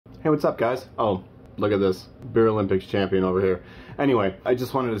Hey, what's up, guys? Oh, look at this. Beer Olympics champion over here. Anyway, I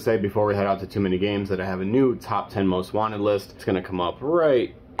just wanted to say before we head out to Too Many Games that I have a new top 10 most wanted list. It's gonna come up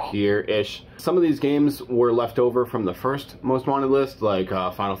right here-ish. Some of these games were left over from the first most wanted list, like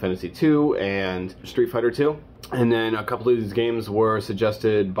Final Fantasy II and Street Fighter II. And then a couple of these games were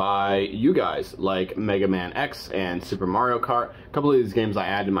suggested by you guys, like Mega Man X and Super Mario Kart. A couple of these games I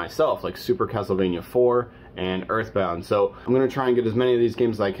added myself, like Super Castlevania 4 and Earthbound. So I'm going to try and get as many of these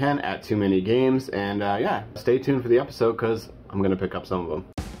games as I can at Too Many Games. And yeah, stay tuned for the episode because I'm going to pick up some of them.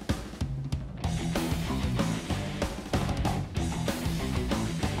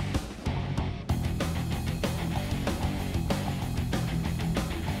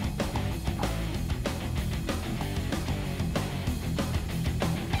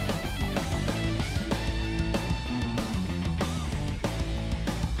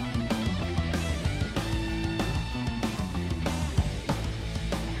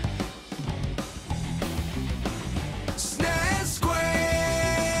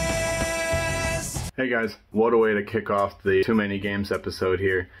 Hey guys, what a way to kick off the Too Many Games episode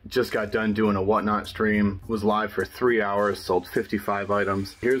here. Just got done doing a Whatnot stream, was live for 3 hours, sold 55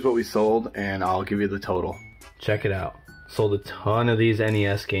 items. Here's what we sold, and I'll give you the total. Check it out. Sold a ton of these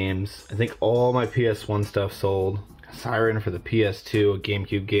NES games. I think all my PS1 stuff sold. Siren for the PS2, a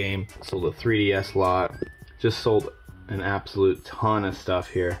GameCube game. Sold a 3DS lot. Just sold an absolute ton of stuff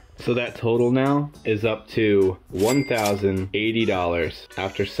here. So that total now is up to $1,080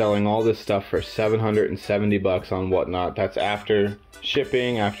 after selling all this stuff for $770 on Whatnot. That's after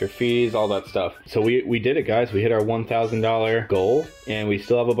shipping, after fees, all that stuff. So we did it, guys. We hit our $1,000 goal and we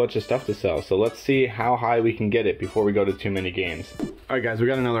still have a bunch of stuff to sell. So let's see how high we can get it before we go to Too Many Games. All right, guys, we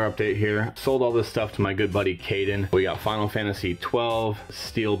got another update here. Sold all this stuff to my good buddy Caden. We got Final Fantasy 12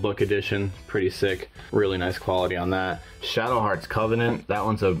 Steelbook Edition, pretty sick, really nice quality on that. Shadow Hearts Covenant, that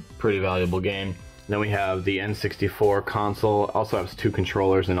one's a pretty valuable game. Then we have the N64 console, also has 2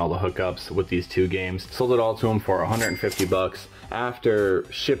 controllers and all the hookups with these 2 games. Sold it all to him for 150 bucks. After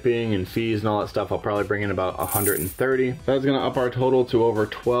shipping and fees and all that stuff, I'll probably bring in about 130. That's gonna up our total to over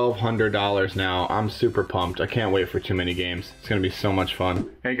 $1,200 now. I'm super pumped. I can't wait for Too Many Games. It's gonna be so much fun.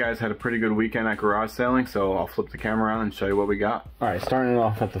 Hey guys, had a pretty good weekend at garage selling, so I'll flip the camera around and show you what we got. All right, starting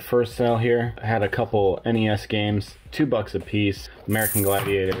off at the first sale here, I had a couple NES games, $2 a piece, American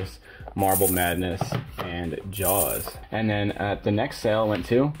Gladiators, Marble Madness, and Jaws. And then at the next sale I went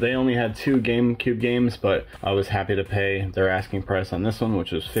to, they only had 2 GameCube games, but I was happy to pay their asking price on this one,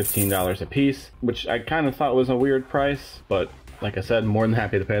 which was $15 a piece, which I kind of thought was a weird price, but like I said, more than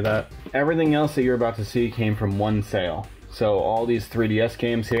happy to pay that. Everything else that you're about to see came from one sale. So all these 3DS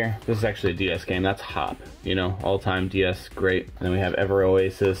games here, this is actually a DS game, that's Hop, you know, all-time DS, great. And then we have Ever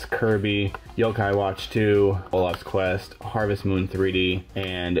Oasis, Kirby, Yokai Watch 2, Olaf's Quest, Harvest Moon 3D,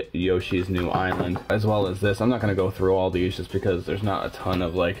 and Yoshi's New Island, as well as this. I'm not going to go through all these just because there's not a ton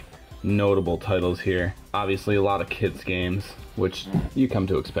of like notable titles here. Obviously a lot of kids games, which you come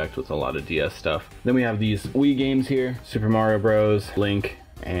to expect with a lot of DS stuff. Then we have these Wii games here, Super Mario Bros, Link,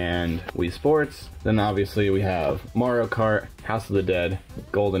 and Wii Sports. Then obviously we have Mario Kart, House of the Dead,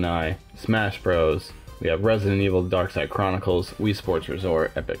 GoldenEye, Smash Bros. We have Resident Evil Dark Side Chronicles, Wii Sports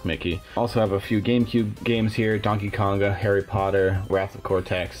Resort, Epic Mickey. Also have a few GameCube games here, Donkey Konga, Harry Potter, Wrath of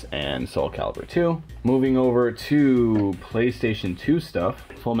Cortex, and Soul Calibur 2. Moving over to PlayStation 2 stuff,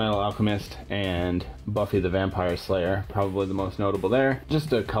 Full Metal Alchemist and Buffy the Vampire Slayer, probably the most notable there.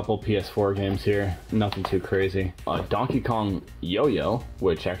 Just a couple PS4 games here, nothing too crazy. Donkey Kong Yo-Yo,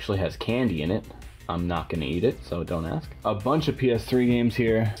 which actually has candy in it. I'm not gonna eat it, so don't ask. A bunch of PS3 games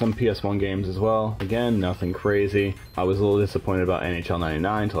here, some PS1 games as well. Again, nothing crazy. I was a little disappointed about NHL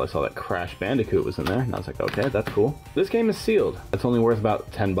 99 until I saw that Crash Bandicoot was in there, and I was like, okay, that's cool. This game is sealed. It's only worth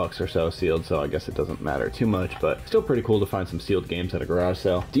about 10 bucks or so sealed, so I guess it doesn't matter too much, but still pretty cool to find some sealed games at a garage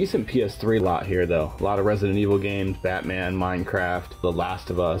sale. Decent PS3 lot here though. A lot of Resident Evil games, Batman, Minecraft, The Last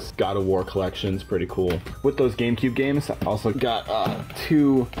of Us, God of War collections, pretty cool. With those GameCube games, I also got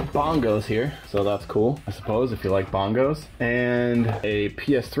 2 bongos here, so that's cool, I suppose, if you like bongos. And a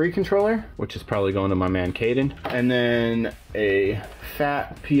PS3 controller, which is probably going to my man Caden. And then a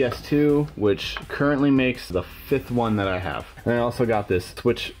fat PS2, which currently makes the 5th one that I have. And I also got this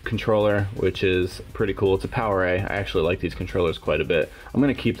Switch controller, which is pretty cool. It's a Power A. I actually like these controllers quite a bit. I'm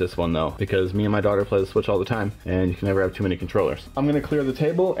gonna keep this one though, because me and my daughter play the Switch all the time, and you can never have too many controllers. I'm gonna clear the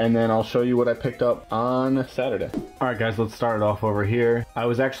table, and then I'll show you what I picked up on Saturday. All right, guys, let's start it off over here. I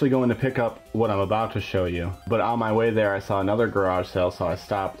was actually going to pick up what I'm about to show you, but on my way there, I saw another garage sale, so I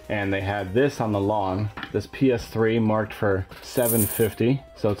stopped, and they had this on the lawn, this PS3 marked for for $7.50.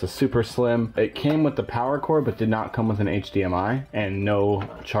 So it's a super slim. It came with the power cord, but did not come with an HDMI and no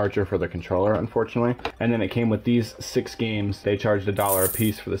charger for the controller, unfortunately. And then it came with these 6 games. They charged $1 a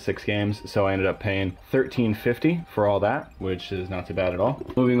piece for the 6 games, so I ended up paying $13.50 for all that, which is not too bad at all.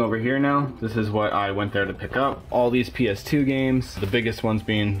 Moving over here now, this is what I went there to pick up. All these PS2 games, the biggest ones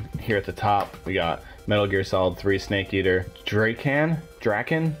being here at the top. We got Metal Gear Solid 3, Snake Eater, Draken,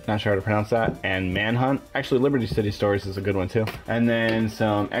 not sure how to pronounce that, and Manhunt. Actually, Liberty City Stories is a good one too. And then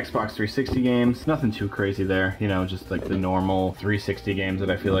some Xbox 360 games. Nothing too crazy there, you know, just like the normal 360 games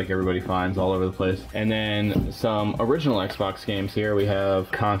that I feel like everybody finds all over the place. And then some original Xbox games here. We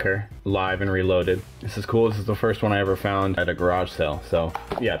have Conquer, Live and Reloaded. This is cool. This is the first one I ever found at a garage sale. So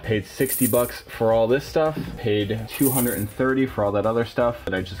yeah, paid 60 bucks for all this stuff. Paid 230 for all that other stuff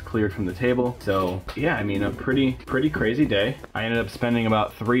that I just cleared from the table. So yeah, I mean, a pretty crazy day. I ended up spending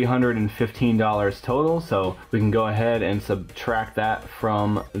about $315 total, so we can go ahead and subtract that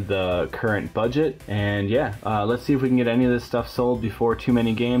from the current budget. And yeah, let's see if we can get any of this stuff sold before Too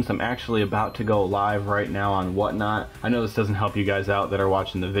Many Games. I'm actually about to go live right now on Whatnot. I know this doesn't help you guys out that are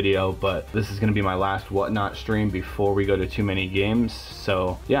watching the video, but this is going to be my last Whatnot stream before we go to Too Many Games.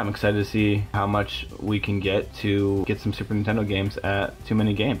 So yeah, I'm excited to see how much we can get some Super Nintendo games at Too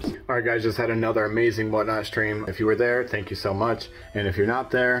Many Games. Alright guys, just had another amazing Whatnot stream. If you were there, thank you so much. And if you're not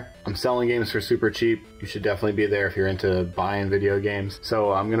there, I'm selling games for super cheap. You should definitely be there if you're into buying video games.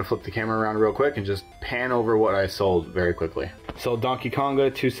 So I'm gonna flip the camera around real quick and just pan over what I sold very quickly. Sold Donkey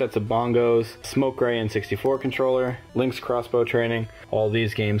Konga, 2 sets of bongos, Smoke Ray N64 controller, Link's crossbow training, all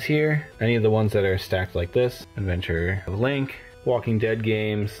these games here, any of the ones that are stacked like this, Adventure of Link, Walking Dead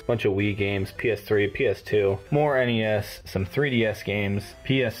games, bunch of Wii games, PS3, PS2, more NES, some 3DS games,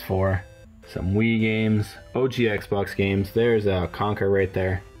 PS4, some Wii games, OG Xbox games. There's a Conquer right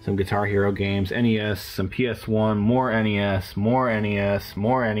there. Some Guitar Hero games, NES, some PS1, more NES, more NES,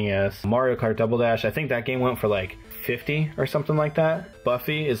 more NES. Mario Kart Double Dash, I think that game went for like 50 or something like that.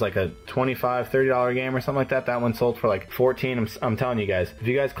 Buffy is like a $25, $30 game or something like that. That one sold for like 14. I'm telling you guys, if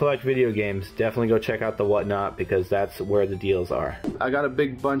you guys collect video games, definitely go check out the Whatnot, because that's where the deals are. I got a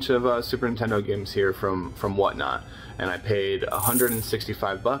big bunch of Super Nintendo games here from Whatnot, and I paid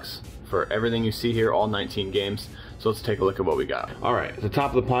 165 bucks for everything you see here, all 19 games. So let's take a look at what we got. All right, at the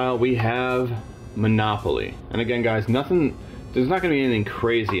top of the pile, we have Monopoly. And again, guys, there's not gonna be anything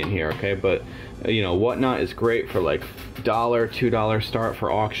crazy in here, okay? But you know, Whatnot is great for like $1, $2 start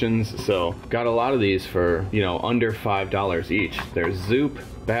for auctions. So got a lot of these for, you know, under $5 each. There's Zoop,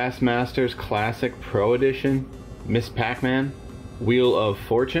 Bassmasters Classic Pro Edition, Miss Pac-Man, Wheel of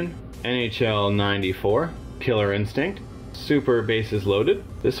Fortune, NHL 94, Killer Instinct, Super Bases Loaded.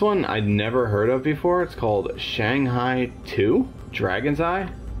 This one I'd never heard of before. It's called Shanghai 2, Dragon's Eye,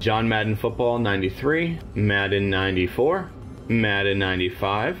 John Madden Football 93, Madden 94, Madden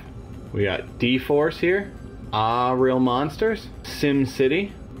 95. We got D-Force here, Real Monsters, Sim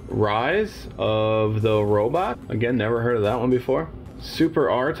City, Rise of the Robot. Again, never heard of that one before. Super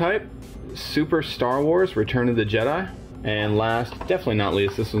R-Type, Super Star Wars Return of the Jedi, and last, definitely not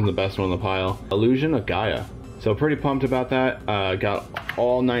least, this was the best one in the pile, Illusion of Gaia. So pretty pumped about that. Got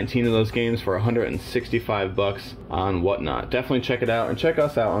all 19 of those games for 165 bucks on Whatnot. Definitely check it out, and check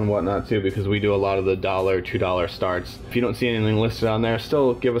us out on Whatnot too, because we do a lot of the $1, $2 starts. If you don't see anything listed on there,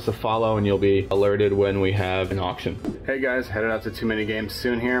 still give us a follow and you'll be alerted when we have an auction. Hey guys, headed out to Too Many Games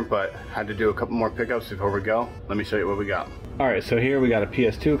soon here, but had to do a couple more pickups before we go. Let me show you what we got. Alright, so here we got a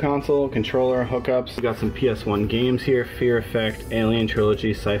PS2 console, controller, hookups. We got some PS1 games here, Fear Effect, Alien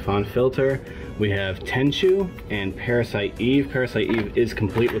Trilogy, Siphon Filter. We have Tenchu and Parasite Eve. Parasite Eve is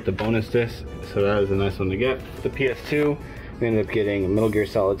complete with the bonus disc, so that is a nice one to get. The PS2, we ended up getting Metal Gear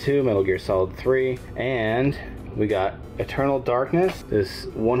Solid 2, Metal Gear Solid 3, and we got Eternal Darkness, this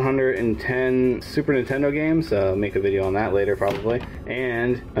 110 Super Nintendo games, make a video on that later probably,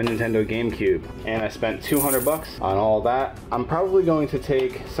 and a Nintendo GameCube. And I spent 200 bucks on all that. I'm probably going to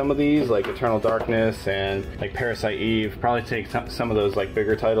take some of these, like Eternal Darkness and like Parasite Eve, probably take some of those like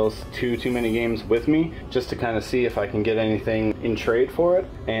bigger titles to Too Many Games with me, just to kind of see if I can get anything in trade for it.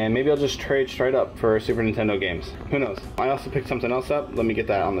 And maybe I'll just trade straight up for Super Nintendo games. Who knows? I also picked something else up. Let me get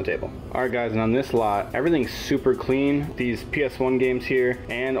that on the table. Alright guys, and on this lot, everything's super clean. These PS1 games here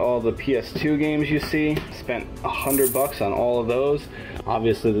and all the PS2 games you see, spent 100 bucks on all of those.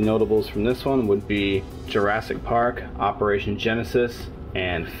 Obviously the notables from this one would be Jurassic Park, Operation Genesis,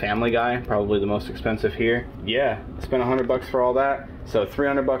 and Family Guy, probably the most expensive here. Yeah, spent 100 bucks for all that, so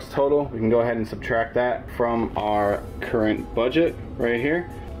 300 bucks total. We can go ahead and subtract that from our current budget right here.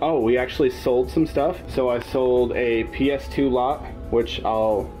 Oh, we actually sold some stuff. So I sold a PS2 lot, which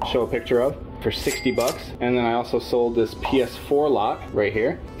I'll show a picture of. for 60 bucks. And then I also sold this PS4 lot right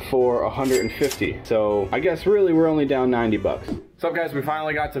here for 150. So I guess really we're only down 90 bucks. What's up guys, we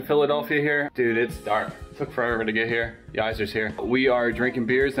finally got to Philadelphia here. Dude, it's dark. It took forever to get here. Yaiser's here. We are drinking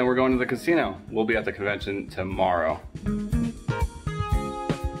beers, then we're going to the casino. We'll be at the convention tomorrow.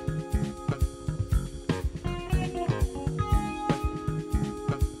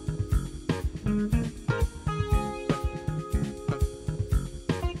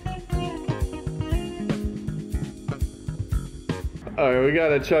 Alright, we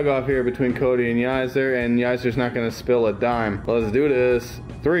got a chug off here between Cody and Yaiser, and Yaiser's not gonna spill a dime. Let's do this.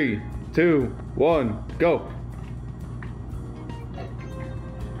 3, 2, 1, go.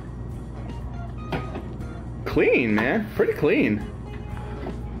 Clean, man. Pretty clean.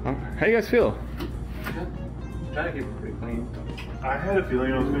 How you guys feel? Try to keep it pretty clean. I had a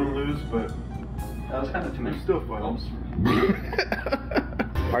feeling I was gonna lose, but that was kind of too many. Still fun.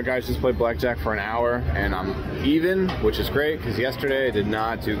 Alright guys, just played blackjack for an hour and I'm even, which is great because yesterday I did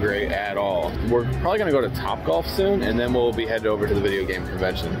not do great at all. We're probably going to go to Topgolf soon and then we'll be headed over to the video game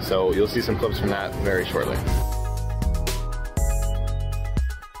convention. So you'll see some clips from that very shortly.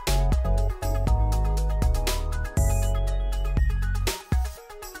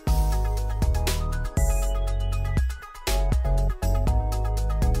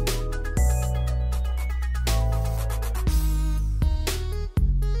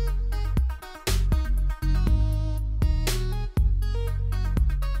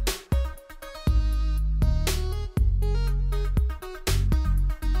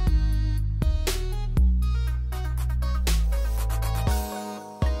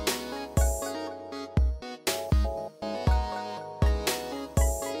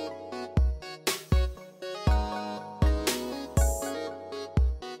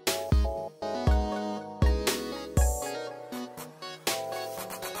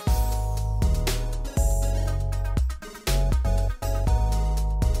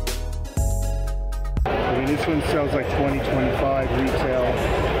 This one sells like 20, 25 retail.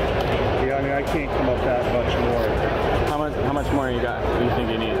 Yeah, I mean, I can't come up that much more. How much more you got? What do you think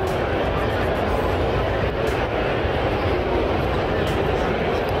you need?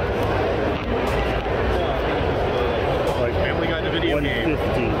 Like Family Guy, the video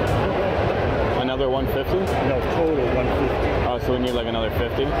 150. Game. Another 150? No, total 150. Oh, so we need like another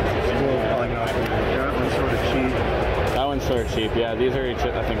 50? Still probably not. That one's sort of cheap. That one's sort of cheap, yeah. These are each,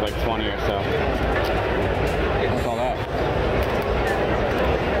 I think, like 20 or so. What's all that?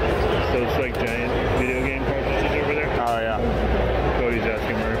 So it's like giant video game cartridges over there? Oh, yeah. Cody's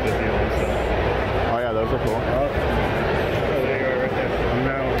asking where 50 on stuff. Oh, yeah, those are cool. Oh, there you are right there. I'm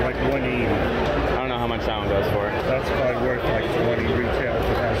now like 180. I don't know how much that one goes for. That's probably worth like 20 retail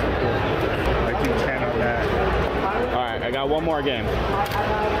capacity. I do 10 on that. Alright, I got one more game.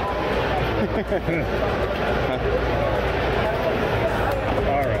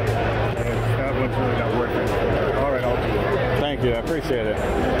 Alright. That one's really not worth it. Alright, I'll do it. Thank you, I appreciate it.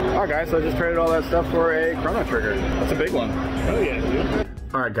 Alright guys, so I just traded all that stuff for a Chrono Trigger. That's a big one. Oh yeah, dude.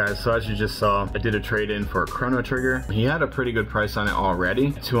 Alright guys, so as you just saw, I did a trade-in for a Chrono Trigger. He had a pretty good price on it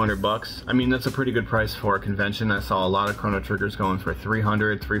already, 200 bucks. I mean, that's a pretty good price for a convention. I saw a lot of Chrono Triggers going for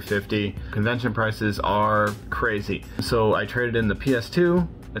 300, 350. Convention prices are crazy. So I traded in the PS2,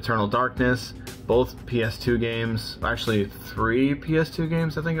 Eternal Darkness, both PS2 games, actually 3 PS2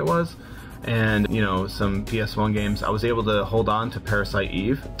 games I think it was, and you know, some PS1 games. I was able to hold on to Parasite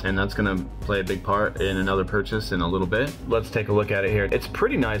Eve, and that's gonna play a big part in another purchase in a little bit. Let's take a look at it here. It's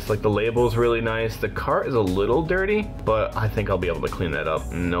pretty nice, like the label's really nice. The cart is a little dirty, but I think I'll be able to clean that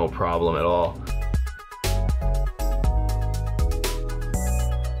up, no problem at all.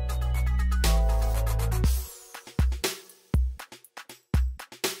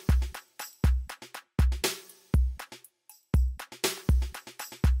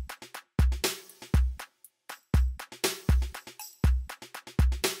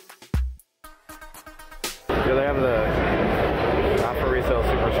 Yeah, they have the not for resale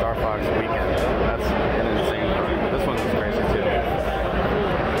Super Star Fox weekend. That's an insane one. This one's crazy too.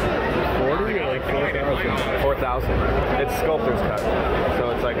 40 or like 4,000? 4,000. It's sculptor's cut, so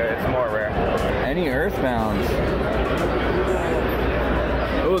it's like it's more rare. Any Earthbounds?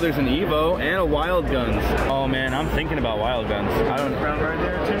 Oh, there's an Evo and a Wild Guns. Oh man, I'm thinking about Wild Guns. I don't. Around right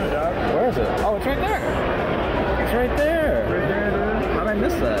there too, Doc. Where is it? Oh, it's right there. It's right there. Right there, dude. How did I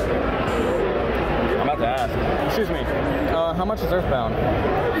miss that? I'm about to ask. Excuse me. How much is Earthbound?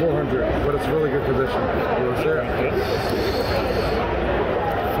 400, but it's really good condition. You want to see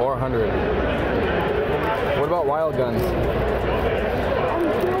it? 400. What about Wild Guns?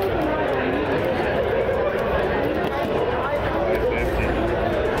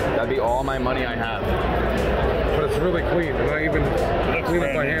 That'd be all my money I have. But it's really clean, and I even clean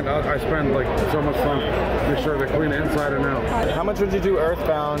it by hand. I spend like so much time to make sure they clean it inside and out. How much would you do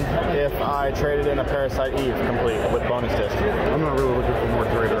Earthbound if I traded in a Parasite Eve complete with bonus disc? I'm not really looking for more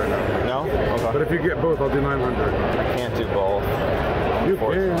trade right now. No? Okay. But if you get both, I'll do 900. I can't do both. You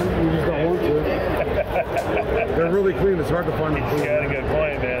can, you just don't want to. They're really clean, it's hard to find them. He's got a good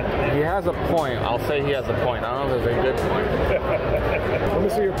point, man. He has a point. I'll say he has a point. I don't know if there's a good point. Let me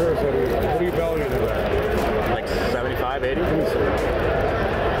see your Parasite Eve. What do you value it at? Like 75, 80? Let me see.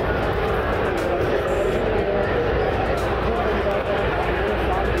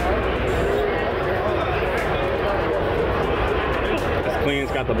 It's clean.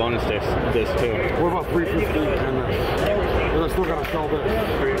 It's got the bonus disc too. What about 350 and this? I still gotta sell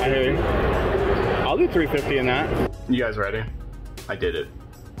this. I hear you. I'll do 350 in that. You guys ready? I did it.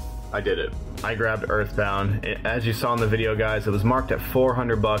 I did it. I grabbed Earthbound. As you saw in the video, guys, it was marked at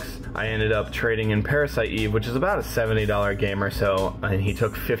 400 bucks. I ended up trading in Parasite Eve, which is about a $70 game or so, and he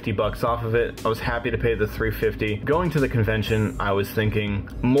took 50 bucks off of it. I was happy to pay the 350. Going to the convention, I was thinking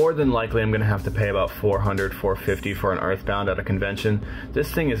more than likely I'm gonna have to pay about 400, 450 for an Earthbound at a convention.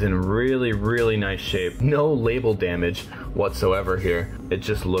 This thing is in really, really nice shape. No label damage whatsoever here. It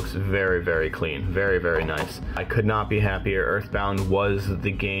just looks very, very clean. Very, very nice. I could not be happier. Earthbound was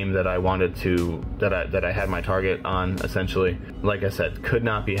the game that I wanted to, that I had my target on, essentially. Like I said, could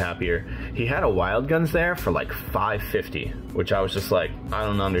not be happier. He had a Wild Guns there for like $550, which I was just like, I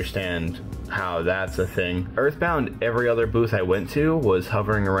don't understand how that's a thing. Earthbound, every other booth I went to was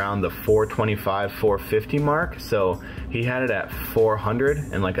hovering around the 425, 450 mark, so he had it at 400,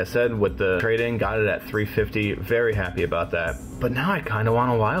 and like I said, with the trade-in, got it at 350. Very happy about that. But now I kind of want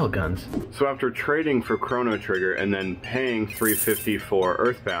a Wild Guns. So after trading for Chrono Trigger and then paying 350 for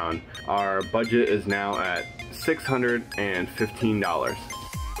Earthbound, our budget is now at $615.